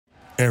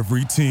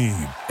Every team,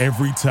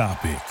 every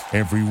topic,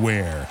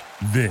 everywhere.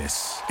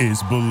 This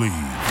is Believe.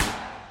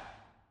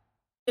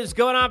 What is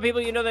going on, people?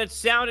 You know that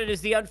sound. It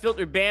is the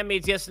Unfiltered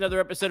Bandmates. Yes, another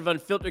episode of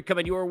Unfiltered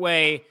coming your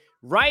way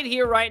right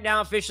here, right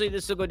now. Officially,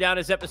 this will go down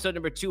as episode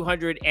number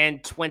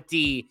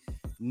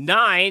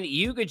 229.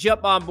 You could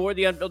jump on board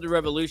the Unfiltered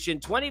Revolution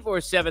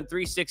 24/7,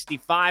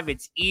 365.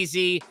 It's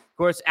easy. Of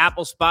course,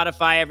 Apple,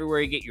 Spotify,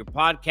 everywhere you get your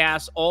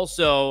podcasts.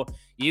 Also,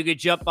 you could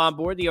jump on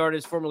board the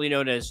artist formerly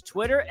known as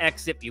Twitter,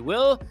 X if you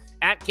will,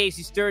 at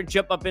Casey Stern.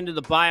 Jump up into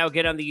the bio,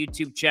 get on the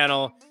YouTube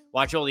channel,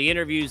 watch all the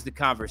interviews, the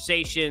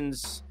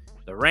conversations,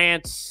 the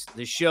rants,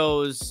 the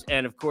shows,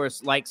 and of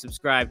course, like,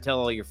 subscribe, tell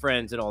all your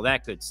friends, and all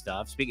that good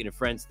stuff. Speaking of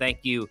friends,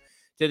 thank you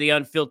to the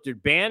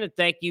Unfiltered Band, and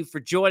thank you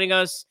for joining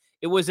us.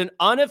 It was an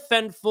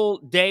uneventful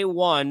day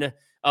one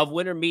of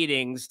winter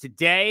meetings.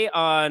 Today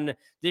on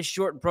this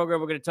shortened program,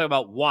 we're going to talk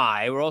about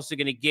why. We're also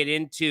going to get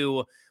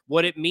into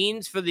what it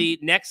means for the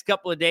next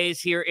couple of days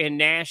here in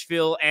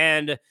Nashville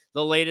and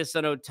the latest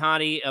on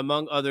Ohtani,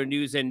 among other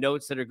news and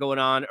notes that are going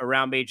on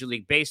around Major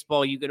League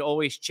Baseball. You can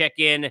always check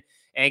in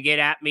and get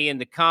at me in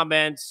the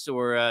comments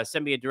or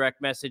send me a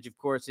direct message, of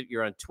course, if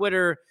you're on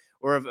Twitter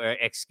or,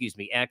 X,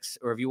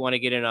 or if you want to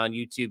get in on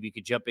YouTube, you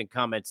can jump in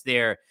comments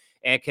there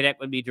and connect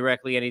with me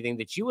directly, anything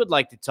that you would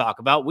like to talk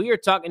about. We are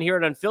talking here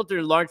at Unfiltered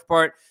in large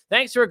part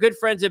thanks to our good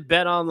friends at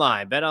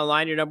BetOnline.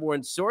 BetOnline, your number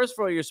one source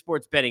for all your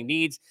sports betting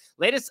needs.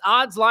 Latest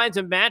odds, lines,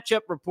 and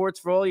matchup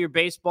reports for all your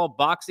baseball,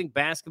 boxing,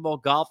 basketball,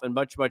 golf, and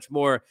much, much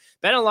more.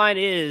 BetOnline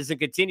is and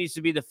continues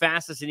to be the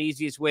fastest and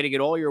easiest way to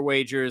get all your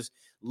wagers,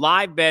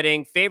 live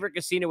betting, favorite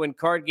casino, and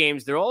card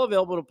games. They're all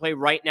available to play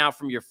right now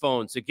from your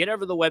phone. So get over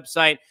to the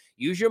website,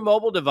 use your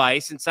mobile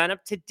device, and sign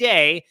up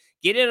today.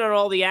 Get in on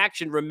all the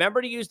action.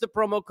 Remember to use the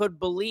promo code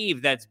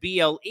BELIEVE. That's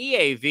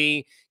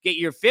BLEAV. Get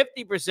your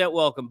 50%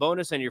 welcome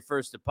bonus on your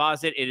first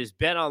deposit. It is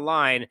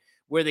BetOnline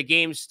where the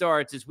game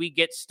starts as we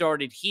get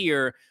started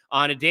here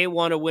on a day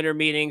one of winter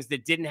meetings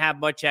that didn't have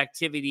much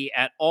activity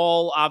at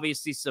all.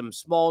 Obviously, some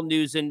small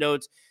news and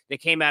notes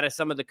that came out of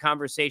some of the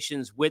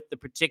conversations with the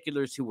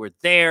particulars who were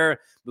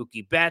there.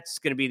 Mookie Betts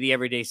going to be the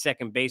everyday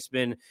second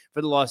baseman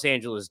for the Los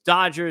Angeles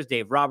Dodgers.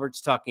 Dave Roberts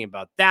talking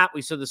about that.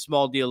 We saw the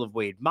small deal of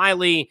Wade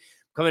Miley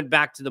coming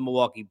back to the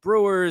Milwaukee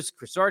Brewers.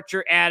 Chris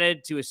Archer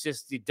added to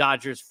assist the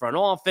Dodgers front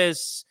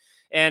office,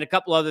 and a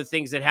couple other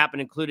things that happened,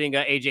 including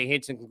A.J.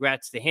 Hinton.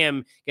 Congrats to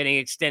him getting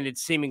extended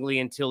seemingly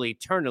until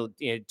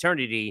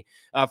eternity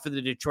for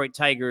the Detroit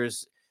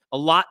Tigers. A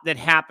lot that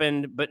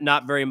happened, but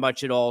not very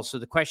much at all. So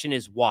the question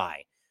is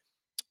why?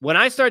 When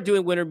I started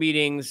doing winter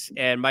meetings,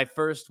 and my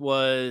first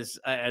was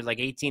like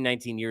 18,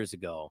 19 years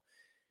ago,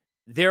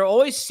 there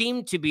always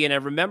seemed to be, and I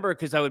remember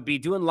because I would be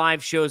doing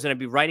live shows and I'd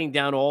be writing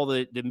down all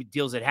the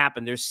deals that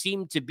happened. There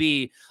seemed to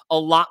be a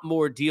lot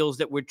more deals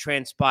that would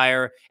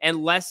transpire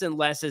and less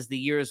as the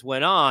years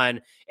went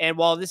on. And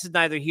while this is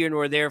neither here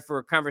nor there for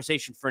a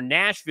conversation for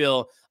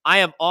Nashville, I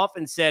have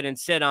often said and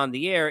said on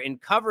the air in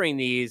covering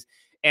these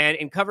and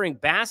in covering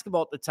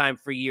basketball at the time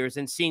for years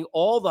and seeing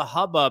all the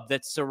hubbub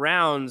that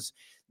surrounds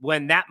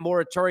when that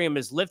moratorium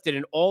is lifted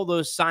and all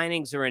those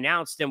signings are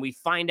announced and we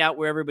find out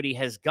where everybody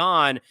has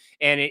gone,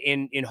 and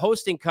in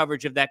hosting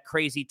coverage of that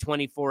crazy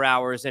 24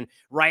 hours and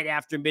right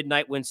after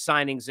midnight when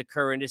signings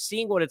occur, and to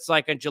seeing what it's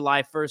like on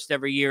July 1st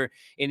every year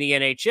in the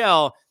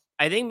NHL,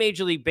 I think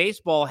Major League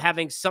Baseball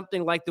having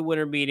something like the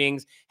winter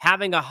meetings,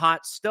 having a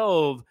hot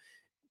stove,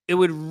 it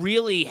would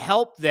really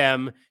help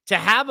them to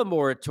have a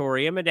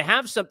moratorium and to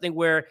have something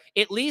where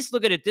at least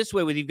look at it this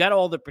way, where you've got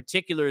all the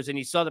particulars, and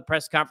you saw the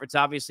press conference,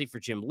 obviously, for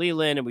Jim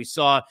Leland, and we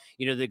saw,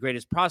 the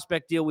greatest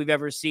prospect deal we've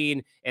ever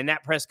seen in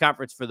that press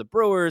conference for the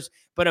Brewers.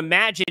 But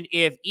imagine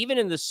if even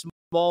in the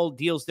small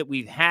deals that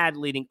we've had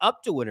leading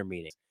up to winter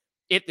meetings,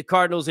 if the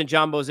Cardinals and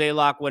John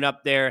Mozeliak went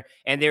up there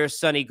and there's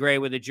Sonny Gray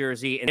with a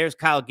jersey and there's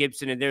Kyle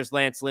Gibson and there's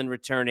Lance Lynn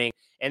returning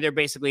and they're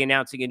basically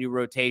announcing a new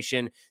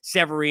rotation,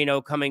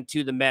 Severino coming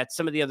to the Mets,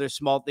 some of the other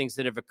small things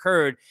that have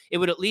occurred, it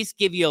would at least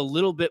give you a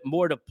little bit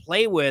more to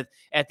play with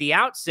at the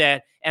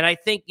outset. And I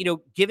think,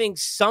 giving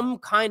some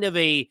kind of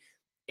I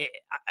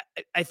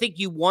think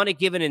you want to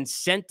give an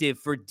incentive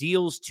for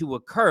deals to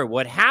occur.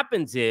 What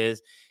happens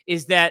is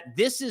that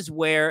this is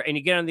where, and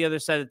you get on the other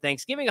side of the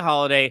Thanksgiving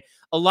holiday,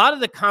 a lot of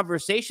the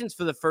conversations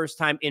for the first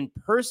time in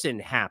person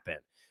happen,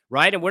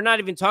 right? And we're not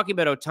even talking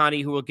about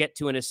Ohtani, who we'll get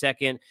to in a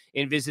second,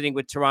 in visiting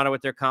with Toronto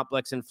at their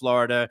complex in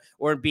Florida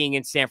or being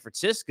in San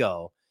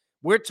Francisco.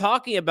 We're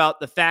talking about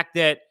the fact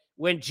that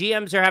when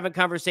GMs are having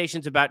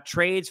conversations about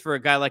trades for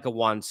a guy like a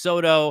Juan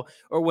Soto,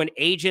 or when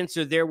agents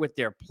are there with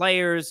their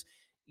players,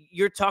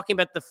 you're talking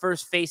about the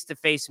first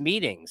face-to-face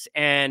meetings,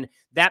 and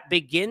that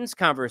begins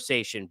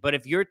conversation. But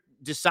if you're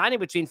deciding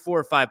between 4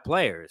 or 5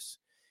 players,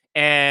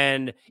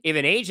 and if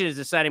an agent is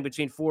deciding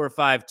between 4 or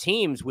 5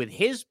 teams with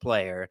his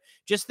player,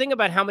 just think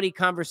about how many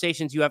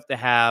conversations you have to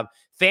have,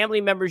 family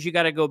members you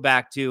got to go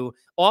back to,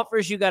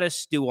 offers you got to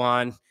stew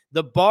on,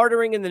 the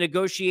bartering and the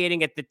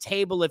negotiating at the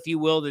table, if you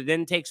will, that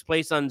then takes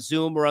place on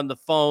Zoom or on the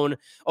phone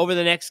over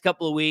the next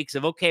couple of weeks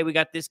of, okay, we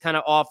got this kind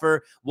of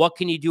offer. What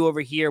can you do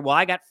over here? Well,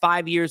 I got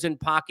 5 years in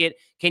pocket.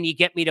 Can you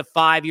get me to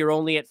 5? You're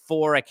only at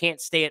 4. I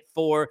can't stay at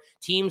 4.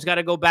 Teams got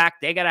to go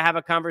back. They got to have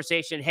a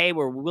conversation. Hey,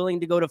 we're willing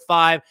to go to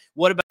 5.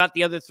 What about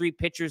the other 3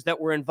 pitchers that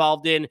we're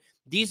involved in?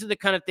 These are the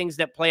kind of things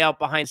that play out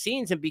behind the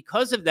scenes. And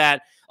because of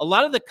that, a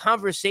lot of the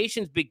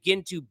conversations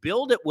begin to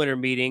build at winter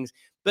meetings,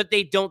 but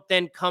they don't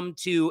then come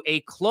to a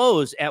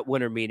close at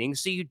winter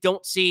meetings. So you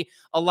don't see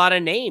a lot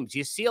of names.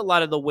 You see a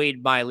lot of the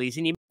Wade Mileys,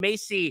 and you may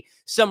see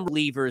some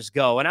relievers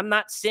go. And I'm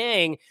not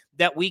saying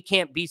that we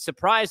can't be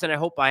surprised, and I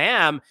hope I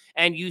am,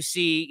 and you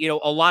see, a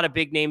lot of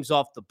big names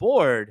off the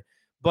board.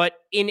 But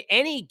in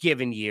any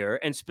given year,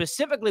 and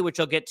specifically, which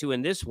I'll get to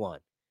in this one,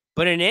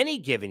 but in any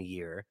given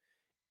year,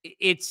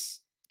 it's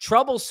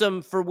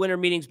troublesome for winter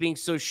meetings being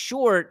so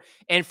short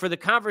and for the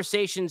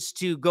conversations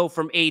to go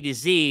from A to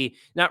Z,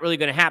 not really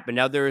going to happen.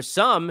 Now, there are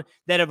some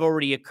that have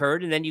already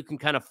occurred, and then you can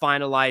kind of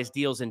finalize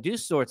deals and do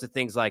sorts of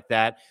things like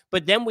that.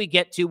 But then we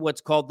get to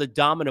what's called the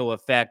domino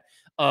effect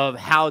of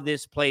how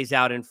this plays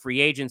out in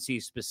free agency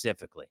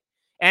specifically.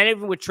 And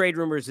even with trade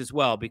rumors as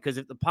well, because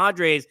if the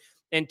Padres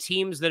and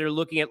teams that are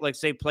looking at, like,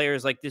 say,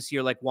 players like this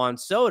year, like Juan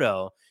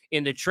Soto,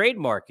 in the trade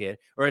market,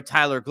 or a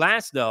Tyler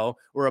Glasnow,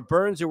 or a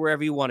Burns, or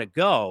wherever you want to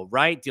go,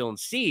 right? Dylan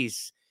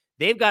Cease,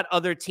 they've got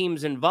other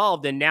teams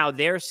involved, and now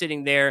they're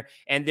sitting there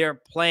and they're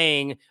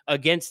playing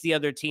against the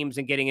other teams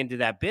and getting into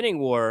that bidding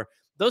war.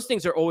 Those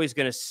things are always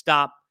going to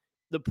stop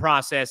the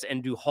process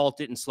and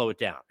halt it and slow it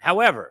down.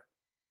 However,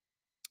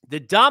 the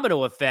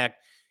domino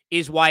effect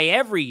is why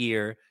every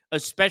year,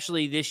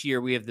 especially this year,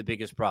 we have the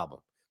biggest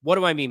problem. What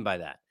do I mean by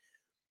that?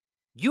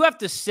 You have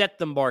to set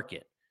the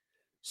market.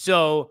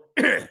 So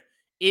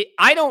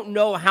I don't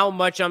know how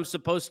much I'm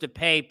supposed to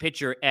pay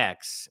pitcher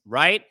X,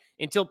 right?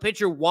 Until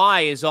pitcher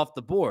Y is off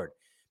the board.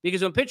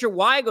 Because when pitcher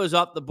Y goes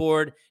off the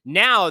board,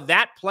 now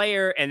that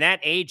player and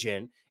that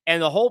agent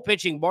and the whole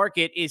pitching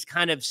market is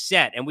kind of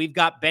set. And we've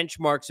got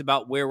benchmarks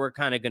about where we're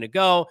kind of going to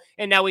go.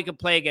 And now we can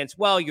play against,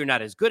 well, you're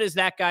not as good as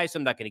that guy, so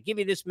I'm not going to give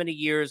you this many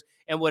years,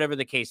 and whatever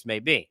the case may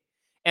be.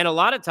 And a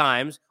lot of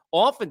times,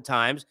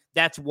 oftentimes,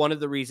 that's one of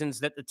the reasons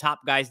that the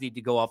top guys need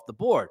to go off the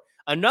board.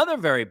 Another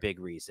very big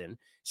reason,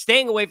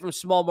 staying away from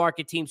small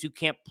market teams who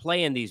can't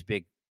play in these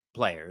big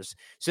players,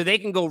 so they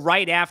can go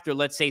right after,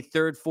 let's say,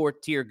 3rd,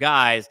 4th tier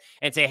guys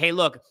and say, hey,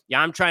 look,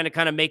 I'm trying to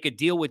kind of make a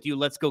deal with you.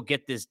 Let's go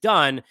get this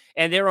done.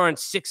 And there aren't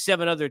 6,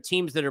 7 other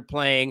teams that are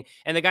playing.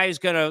 And the guy who's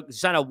going to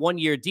sign a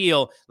 1-year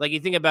deal, like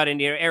you think about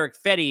it, Eric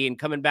Fetty and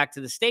coming back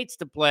to the States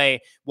to play,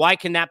 why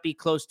can that be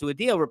close to a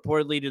deal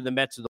reportedly to the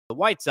Mets or the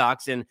White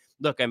Sox? And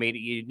look, I mean,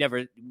 you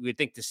never would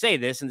think to say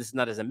this, and this is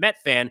not as a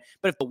Met fan,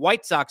 but if the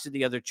White Sox are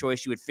the other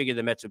choice, you would figure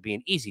the Mets would be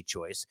an easy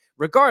choice.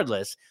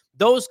 Regardless,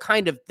 those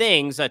kind of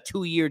things, a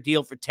 2-year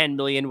deal for $10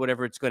 million,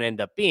 whatever it's going to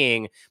end up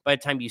being, by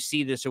the time you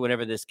see this or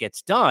whenever this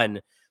gets done,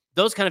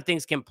 those kind of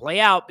things can play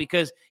out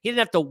because he didn't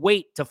have to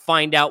wait to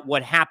find out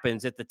what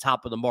happens at the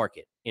top of the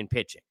market in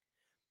pitching.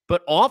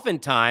 But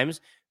oftentimes,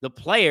 the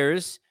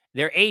players,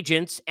 their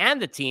agents,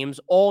 and the teams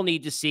all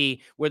need to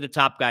see where the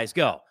top guys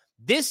go.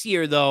 This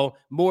year, though,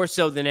 more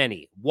so than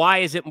any. Why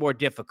is it more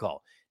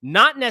difficult?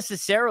 Not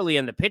necessarily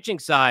on the pitching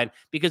side,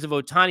 because of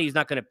Ohtani is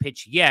not going to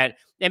pitch yet,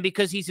 and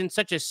because he's in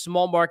such a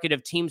small market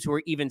of teams who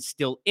are even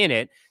still in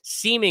it,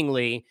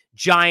 seemingly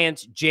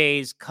Giants,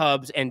 Jays,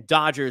 Cubs, and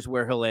Dodgers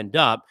where he'll end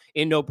up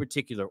in no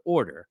particular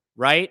order,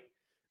 right?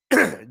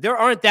 There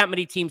aren't that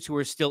many teams who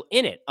are still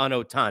in it on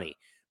Ohtani,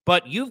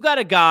 but you've got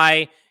a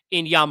guy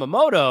in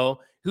Yamamoto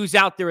who's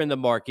out there in the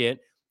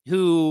market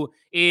who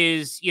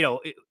is,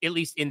 at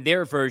least in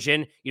their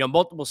version,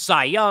 multiple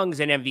Cy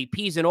Youngs and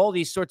MVPs and all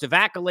these sorts of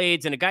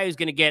accolades, and a guy who's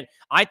going to get,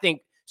 I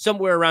think,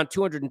 somewhere around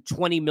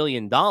 $220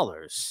 million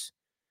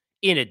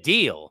in a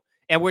deal.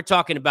 And we're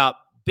talking about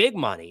big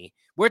money.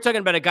 We're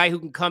talking about a guy who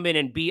can come in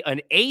and be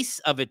an ace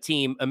of a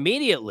team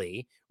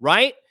immediately,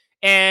 right?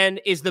 And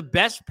is the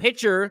best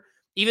pitcher,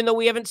 even though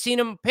we haven't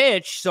seen him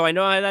pitch, so I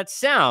know how that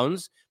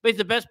sounds, but he's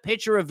the best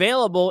pitcher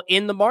available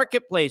in the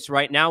marketplace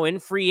right now in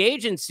free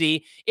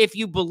agency. If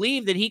you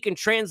believe that he can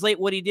translate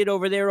what he did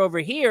over there, over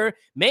here,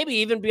 maybe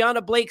even beyond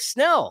a Blake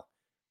Snell,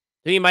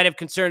 who you might have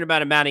concern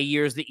about amount of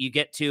years that you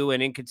get to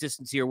and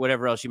inconsistency or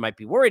whatever else you might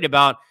be worried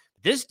about.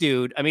 This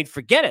dude, I mean,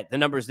 forget it, the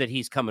numbers that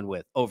he's coming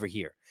with over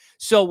here.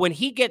 So when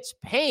he gets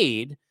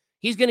paid,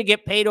 he's going to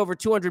get paid over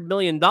 $200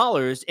 million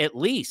at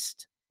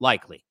least,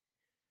 likely.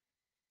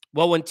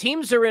 Well, when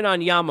teams are in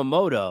on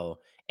Yamamoto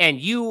and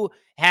you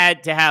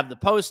had to have the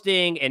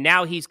posting, and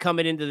now he's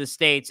coming into the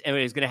States and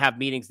is going to have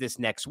meetings this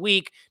next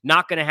week.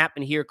 Not going to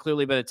happen here,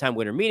 clearly, by the time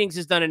winter meetings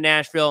is done in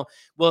Nashville.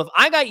 Well, if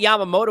I got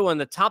Yamamoto on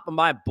the top of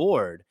my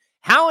board,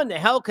 how in the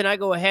hell can I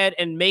go ahead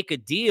and make a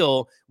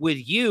deal with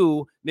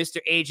you, Mr.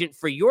 Agent,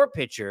 for your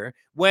pitcher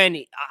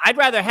when I'd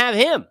rather have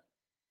him?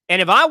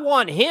 And if I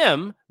want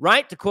him,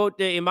 right, to quote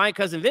in My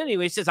Cousin Vinny,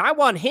 he says, I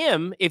want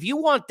him. If you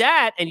want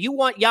that and you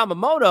want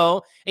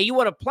Yamamoto and you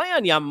want to play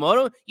on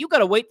Yamamoto, you got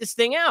to wait this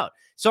thing out.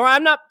 So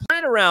I'm not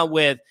playing around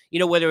with,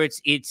 whether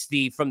it's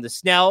from the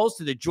Snells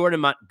to the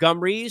Jordan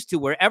Montgomerys to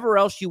wherever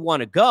else you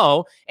want to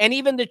go. And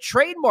even the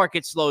trade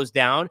market slows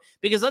down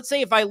because let's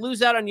say if I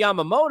lose out on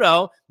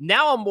Yamamoto,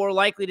 now I'm more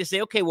likely to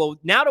say, okay, well,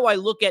 now do I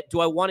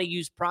want to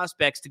use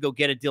prospects to go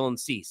get a Dylan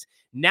Cease?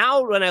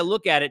 Now, when I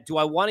look at it, do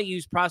I want to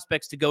use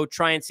prospects to go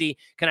try and see,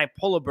 can I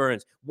pull a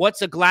Burns?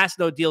 What's a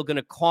Glasnow deal going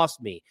to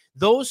cost me?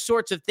 Those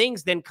sorts of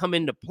things then come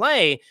into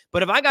play.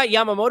 But if I got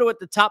Yamamoto at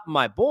the top of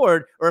my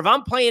board, or if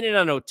I'm playing it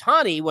on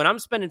Ohtani when I'm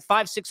spending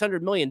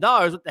 $500-600 million,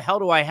 what the hell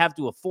do I have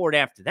to afford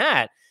after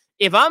that?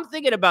 If I'm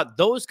thinking about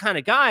those kind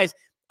of guys,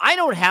 I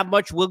don't have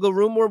much wiggle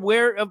room or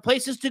where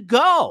places to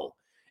go.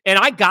 And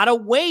I got to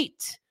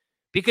wait.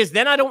 Because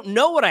then I don't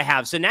know what I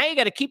have. So now you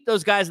got to keep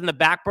those guys in the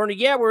back burner.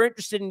 Yeah, we're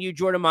interested in you,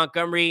 Jordan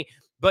Montgomery,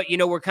 but,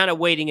 we're kind of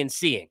waiting and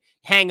seeing.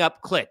 Hang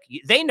up, click.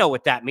 They know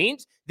what that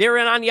means. They're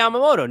in on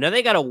Yamamoto. Now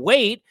they got to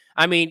wait.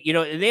 I mean,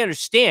 they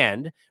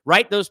understand,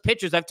 right? Those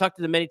pitchers, I've talked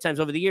to them many times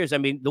over the years. I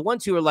mean, the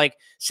ones who are like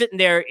sitting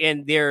there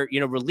in their,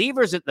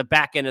 relievers at the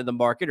back end of the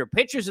market or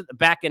pitchers at the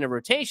back end of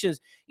rotations,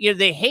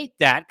 they hate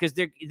that because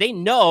they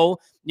know,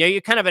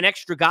 you're kind of an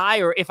extra guy.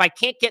 Or if I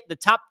can't get the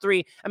top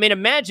three, I mean,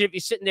 imagine if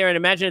you're sitting there and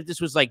imagine if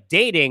this was like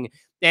dating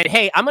and,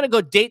 hey, I'm going to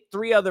go date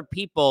 3 other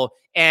people.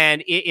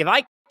 And if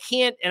I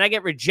can't, and I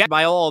get rejected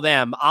by all of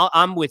them,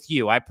 I'm with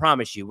you. I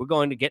promise you, we're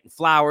going to getting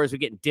flowers, we're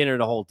getting dinner,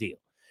 the whole deal.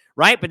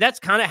 Right. But that's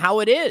kind of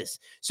how it is.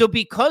 So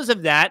because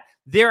of that,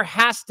 there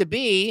has to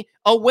be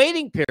a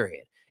waiting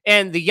period.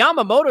 And the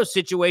Yamamoto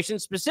situation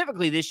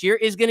specifically this year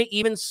is going to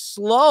even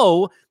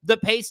slow the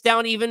pace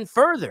down even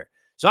further.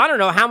 So I don't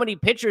know how many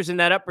pitchers in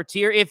that upper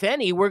tier, if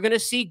any, we're going to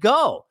see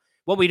go.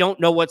 Well, we don't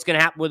know what's going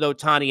to happen with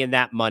Ohtani and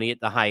that money at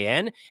the high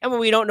end. And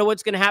we don't know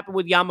what's going to happen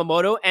with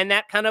Yamamoto and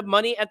that kind of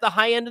money at the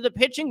high end of the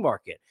pitching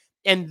market.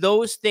 And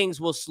those things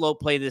will slow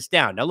play this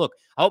down. Now, look,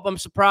 I hope I'm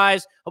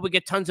surprised. Hope we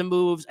get tons of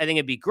moves. I think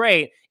it'd be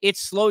great.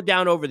 It's slowed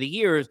down over the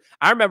years.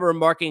 I remember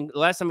remarking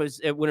last time I was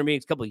at Winter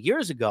Meetings a couple of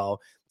years ago,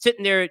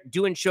 sitting there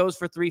doing shows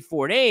for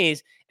 3-4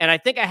 days. And I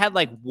think I had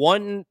like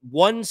one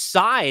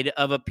side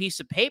of a piece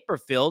of paper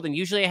filled. And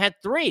usually I had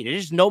 3.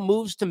 There's just no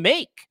moves to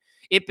make.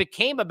 It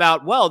became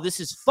about, well, this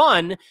is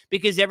fun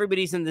because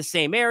everybody's in the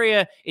same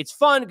area. It's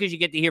fun because you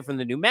get to hear from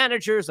the new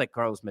managers like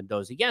Carlos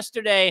Mendoza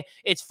yesterday.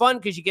 It's fun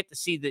because you get to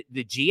see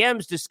the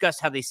GMs discuss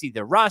how they see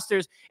their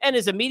rosters. And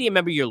as a media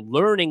member, you're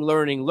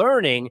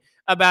learning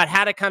about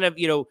how to kind of,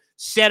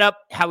 set up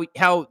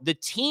how the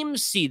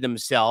teams see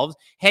themselves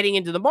heading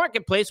into the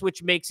marketplace,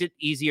 which makes it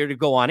easier to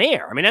go on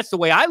air. I mean, that's the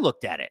way I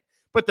looked at it.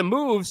 But the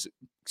moves,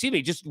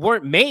 just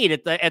weren't made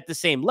at the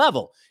same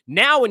level.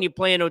 Now, when you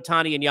play in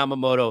Ohtani and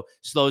Yamamoto,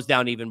 slows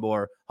down even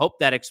more. Hope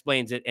that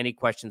explains it. Any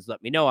questions,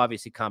 let me know.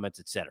 Obviously,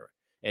 comments, etc.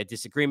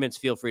 Disagreements,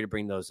 feel free to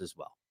bring those as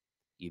well.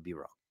 You'd be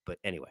wrong. But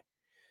anyway,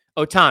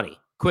 Ohtani,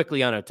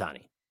 quickly on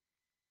Ohtani.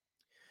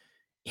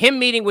 Him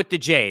meeting with the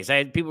Jays. I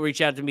had people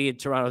reach out to me in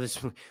Toronto.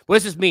 What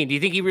does this mean? Do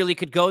you think he really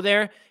could go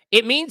there?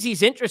 It means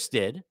he's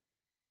interested.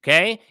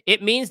 Okay?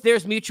 It means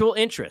there's mutual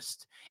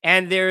interest.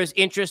 And there's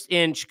interest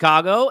in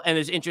Chicago, and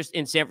there's interest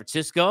in San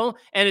Francisco,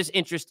 and there's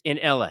interest in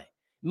LA.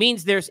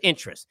 Means there's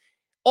interest.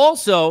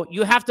 Also,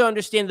 you have to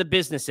understand the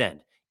business end.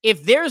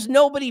 If there's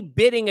nobody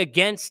bidding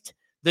against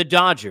the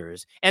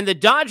Dodgers, and the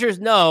Dodgers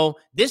know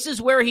this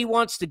is where he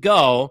wants to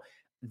go,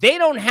 they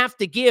don't have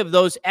to give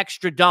those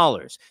extra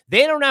dollars.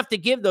 They don't have to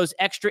give those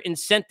extra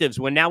incentives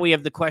when now we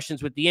have the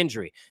questions with the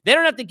injury. They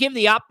don't have to give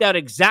the opt-out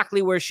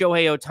exactly where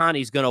Shohei Ohtani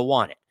is going to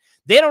want it.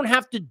 They don't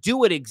have to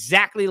do it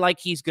exactly like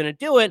he's going to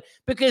do it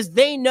because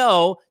they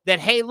know that,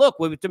 hey, look,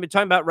 we've been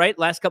talking about, right,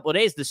 last couple of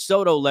days, the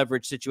Soto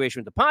leverage situation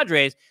with the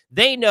Padres.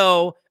 They know,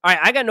 all right,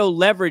 I got no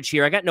leverage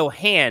here. I got no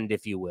hand,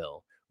 if you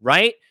will,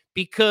 right?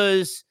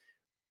 Because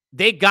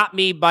they got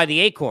me by the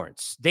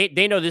acorns.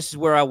 They know this is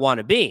where I want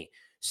to be.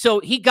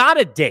 So he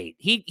got a date.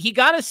 He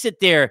got to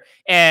sit there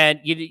and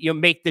you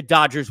make the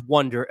Dodgers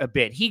wonder a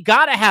bit. He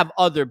got to have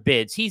other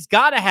bids. He's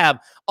got to have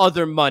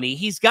other money.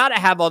 He's got to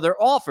have other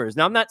offers.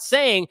 Now, I'm not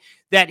saying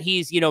that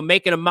he's,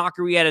 making a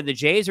mockery out of the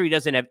Jays or he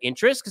doesn't have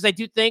interest, because I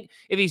do think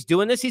if he's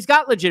doing this, he's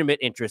got legitimate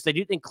interest. I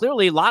do think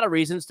clearly a lot of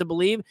reasons to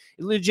believe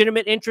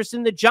legitimate interest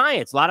in the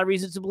Giants, a lot of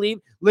reasons to believe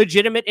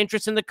legitimate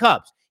interest in the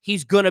Cubs.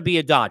 He's going to be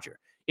a Dodger.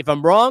 If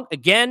I'm wrong,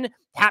 again,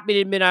 happy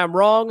to admit I'm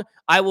wrong.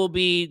 I will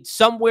be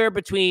somewhere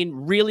between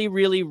really,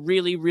 really,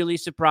 really, really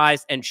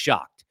surprised and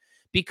shocked,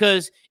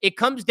 because it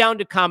comes down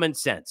to common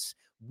sense.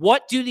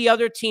 What do the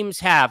other teams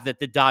have that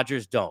the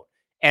Dodgers don't?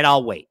 And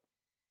I'll wait.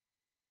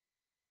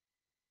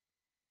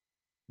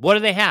 What do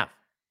they have?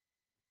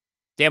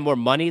 They have more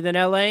money than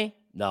LA?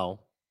 No.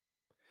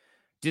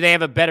 Do they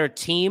have a better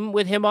team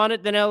with him on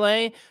it than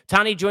LA?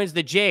 Ohtani joins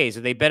the Jays.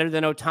 Are they better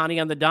than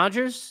Ohtani on the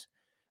Dodgers?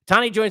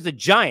 Ohtani joins the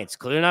Giants.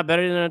 Clearly not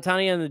better than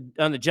Ohtani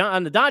on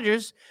the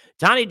Dodgers.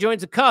 Ohtani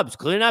joins the Cubs.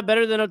 Clearly not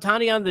better than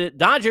Ohtani on the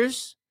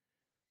Dodgers.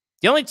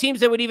 The only teams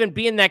that would even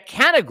be in that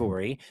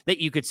category that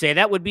you could say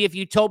that would be if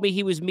you told me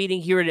he was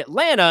meeting here in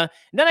Atlanta.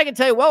 And then I can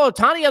tell you, well,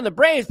 Ohtani on the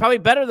Braves probably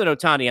better than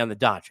Ohtani on the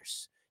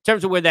Dodgers in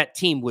terms of where that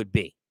team would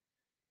be.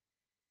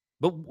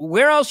 But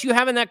where else you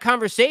having that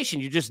conversation?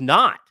 You're just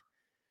not.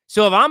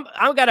 So if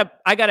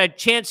I got a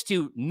chance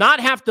to not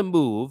have to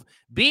move,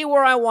 be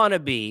where I want to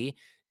be,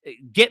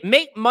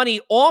 make money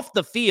off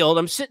the field.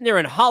 I'm sitting there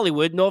in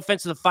Hollywood. No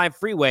offense to the 5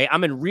 freeway.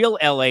 I'm in real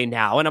LA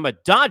now, and I'm a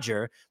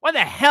Dodger. Why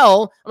the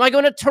hell am I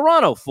going to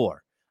Toronto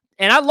for?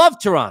 And I love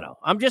Toronto.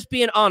 I'm just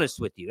being honest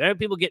with you. I know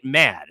people get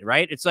mad,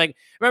 right? It's like, I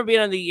remember being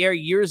on the air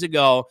years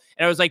ago,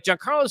 and I was like,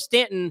 Giancarlo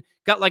Stanton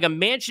got like a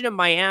mansion in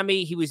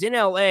Miami. He was in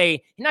LA.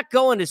 He's not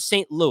going to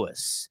St.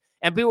 Louis.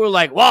 And people were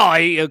like, well,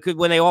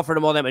 when they offered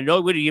him all that, no,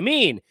 what do you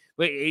mean?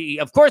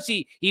 Of course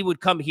he would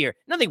come here.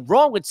 Nothing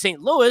wrong with St.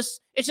 Louis.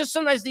 It's just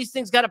sometimes these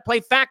things got to play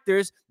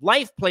factors.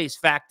 Life plays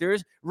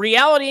factors.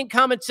 Reality and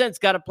common sense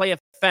got to play a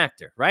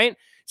factor, right?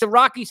 It's a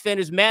Rockies fan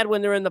who's mad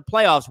when they're in the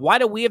playoffs. Why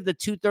do we have the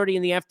 2:30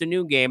 in the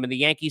afternoon game and the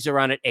Yankees are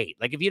on at 8?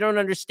 Like, if you don't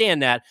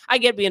understand that, I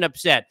get being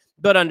upset,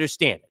 but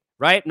understand it,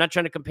 right? I'm not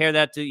trying to compare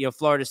that to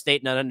Florida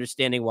State, not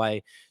understanding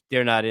why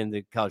they're not in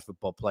the college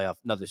football playoff.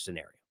 Another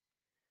scenario.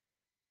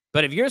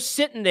 But if you're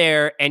sitting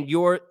there and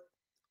you're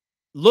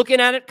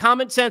looking at it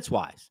common sense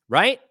wise,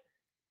 right?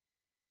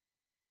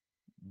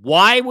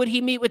 Why would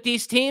he meet with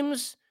these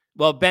teams?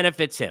 Well, it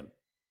benefits him.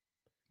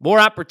 More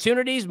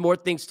opportunities, more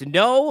things to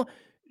know.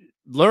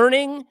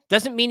 Learning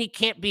doesn't mean he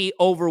can't be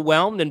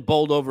overwhelmed and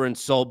bowled over and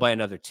sold by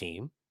another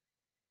team.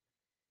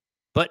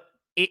 But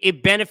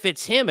it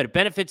benefits him. It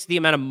benefits the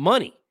amount of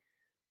money.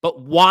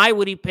 But why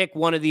would he pick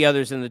one of the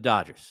others in the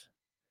Dodgers?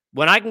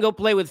 When I can go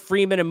play with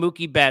Freeman and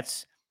Mookie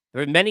Betts for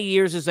as many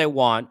years as I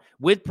want,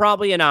 with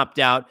probably an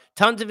opt-out,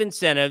 tons of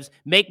incentives,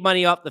 make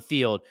money off the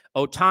field,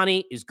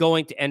 Ohtani is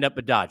going to end up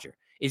a Dodger.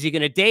 Is he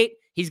going to date?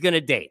 He's going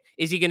to date.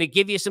 Is he going to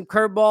give you some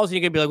curveballs and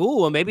you're going to be like, ooh,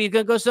 well, maybe he's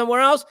going to go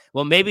somewhere else?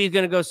 Well, maybe he's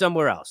going to go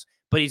somewhere else,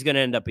 but he's going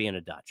to end up being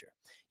a Dodger.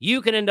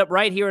 You can end up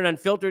right here in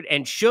Unfiltered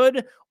and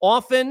should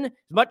often, as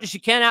much as you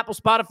can, Apple,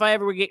 Spotify,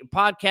 everywhere you get your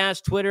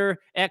podcast, Twitter,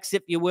 X,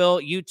 if you will,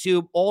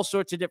 YouTube, all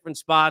sorts of different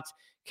spots.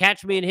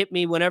 Catch me and hit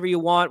me whenever you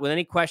want with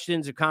any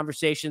questions or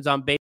conversations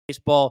on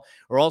baseball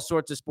or all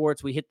sorts of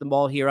sports. We hit them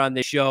all here on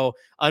this show.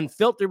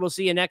 Unfiltered, we'll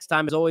see you next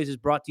time. As always, is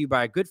brought to you by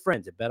our good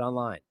friends at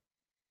BetOnline.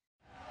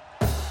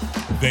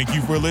 Thank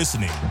you for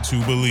listening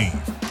to Believe.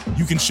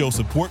 You can show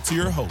support to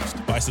your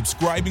host by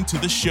subscribing to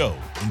the show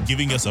and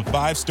giving us a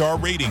 5-star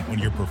rating on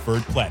your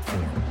preferred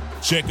platform.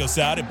 Check us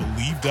out at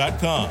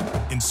Believe.com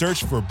and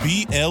search for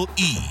BLEAV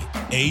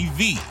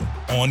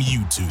on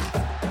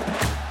YouTube.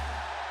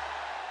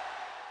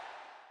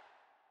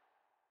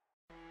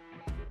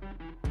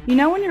 You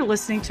know when you're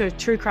listening to a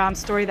true crime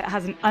story that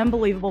has an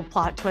unbelievable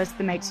plot twist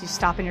that makes you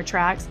stop in your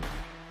tracks?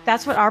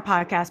 That's what our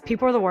podcast,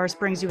 People Are the Worst,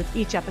 brings you with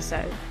each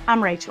episode.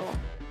 I'm Rachel.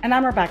 And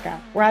I'm Rebecca.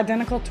 We're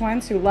identical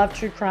twins who love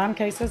true crime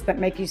cases that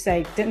make you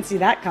say, didn't see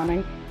that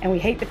coming, and we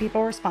hate the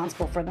people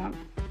responsible for them.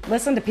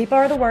 Listen to People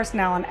Are the Worst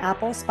now on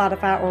Apple,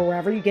 Spotify, or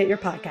wherever you get your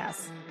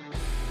podcasts.